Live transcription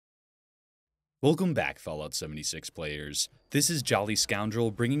Welcome back, Fallout 76 players. This is Jolly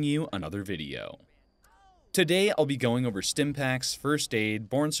Scoundrel bringing you another video. Today I'll be going over stim packs, first aid,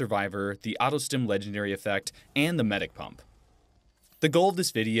 Born Survivor, the Auto Stim legendary effect, and the medic pump. The goal of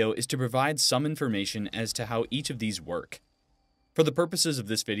this video is to provide some information as to how each of these work. For the purposes of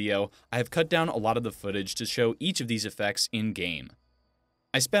this video, I have cut down a lot of the footage to show each of these effects in-game.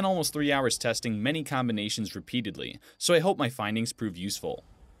 I spent almost 3 hours testing many combinations repeatedly, so I hope my findings prove useful.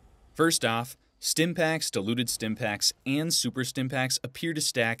 First off, stim packs, diluted stim packs, and super stim packs appear to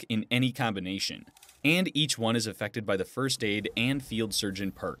stack in any combination, and each one is affected by the first aid and field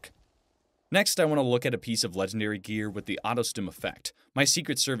surgeon perk. Next, I want to look at a piece of legendary gear with the Auto Stim effect, my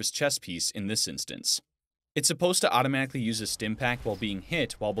Secret Service chest piece in this instance. It's supposed to automatically use a stim pack while being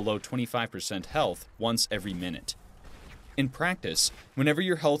hit while below 25% health once every minute. In practice, whenever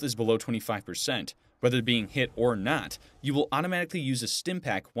your health is below 25%, whether being hit or not, you will automatically use a stim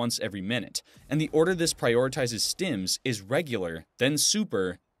pack once every minute, and the order this prioritizes stims is regular, then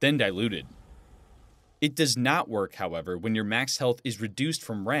super, then diluted. It does not work, however, when your max health is reduced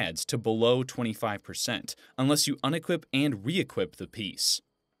from rads to below 25%, unless you unequip and re-equip the piece.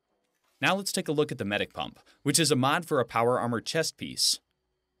 Now let's take a look at the medic pump, which is a mod for a power armor chest piece.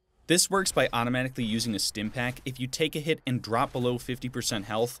 This works by automatically using a stim pack if you take a hit and drop below 50%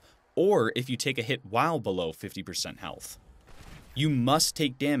 health, or if you take a hit while below 50% health. You must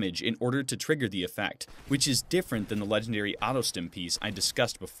take damage in order to trigger the effect, which is different than the legendary Auto Stim piece I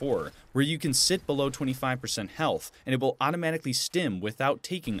discussed before, where you can sit below 25% health and it will automatically stim without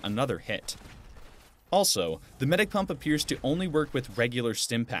taking another hit. Also, the medic pump appears to only work with regular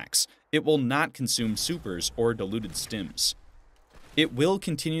stim packs. It will not consume supers or diluted stims. It will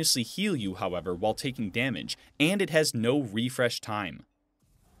continuously heal you, however, while taking damage, and it has no refresh time.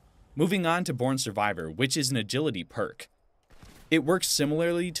 Moving on to Born Survivor, which is an agility perk. It works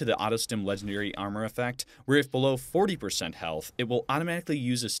similarly to the Auto Stim legendary armor effect, where if below 40% health, it will automatically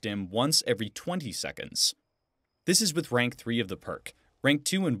use a stim once every 20 seconds. This is with rank 3 of the perk. Rank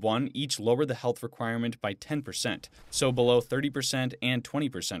 2 and 1 each lower the health requirement by 10%, so below 30% and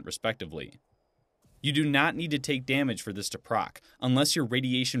 20% respectively. You do not need to take damage for this to proc, unless your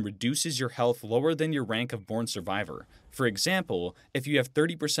radiation reduces your health lower than your rank of Born Survivor. For example, if you have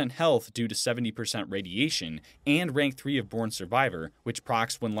 30% health due to 70% radiation, and rank 3 of Born Survivor, which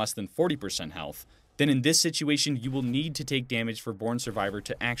procs when less than 40% health, then in this situation you will need to take damage for Born Survivor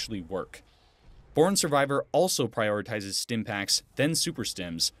to actually work. Born Survivor also prioritizes stim packs, then super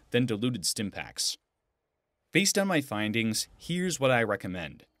stims, then diluted stim packs. Based on my findings, here's what I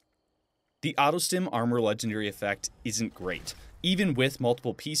recommend. The Auto Stim Armor legendary effect isn't great, even with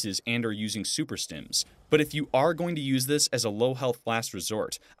multiple pieces and are using super stims, but if you are going to use this as a low health last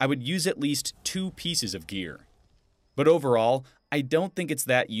resort, I would use at least 2 pieces of gear. But overall, I don't think it's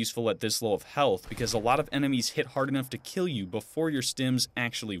that useful at this low of health because a lot of enemies hit hard enough to kill you before your stims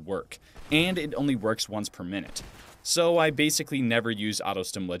actually work, and it only works once per minute. So I basically never use Auto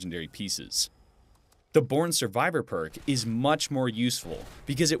Stim legendary pieces. The Born Survivor perk is much more useful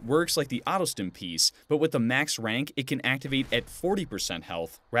because it works like the Auto Stim piece, but with a max rank it can activate at 40%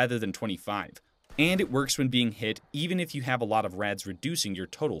 health rather than 25%, and it works when being hit even if you have a lot of rads reducing your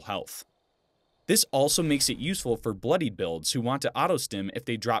total health. This also makes it useful for bloodied builds who want to auto stim if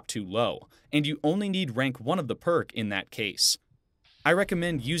they drop too low, and you only need rank 1 of the perk in that case. I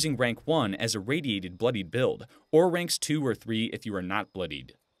recommend using rank 1 as a radiated bloodied build, or ranks 2 or 3 if you are not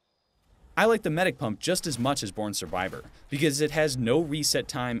bloodied. I like the medic pump just as much as Born Survivor, because it has no reset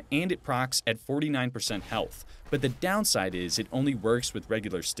time and it procs at 49% health, but the downside is it only works with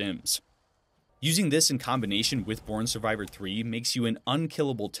regular stims. Using this in combination with Born Survivor 3 makes you an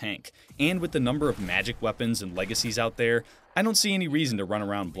unkillable tank, and with the number of magic weapons and legacies out there, I don't see any reason to run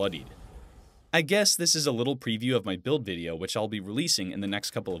around bloodied. I guess this is a little preview of my build video which I'll be releasing in the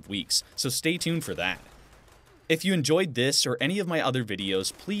next couple of weeks, so stay tuned for that. If you enjoyed this or any of my other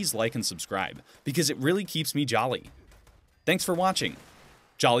videos, please like and subscribe, because it really keeps me jolly. Thanks for watching.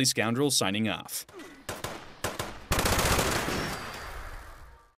 Jolly Scoundrel signing off.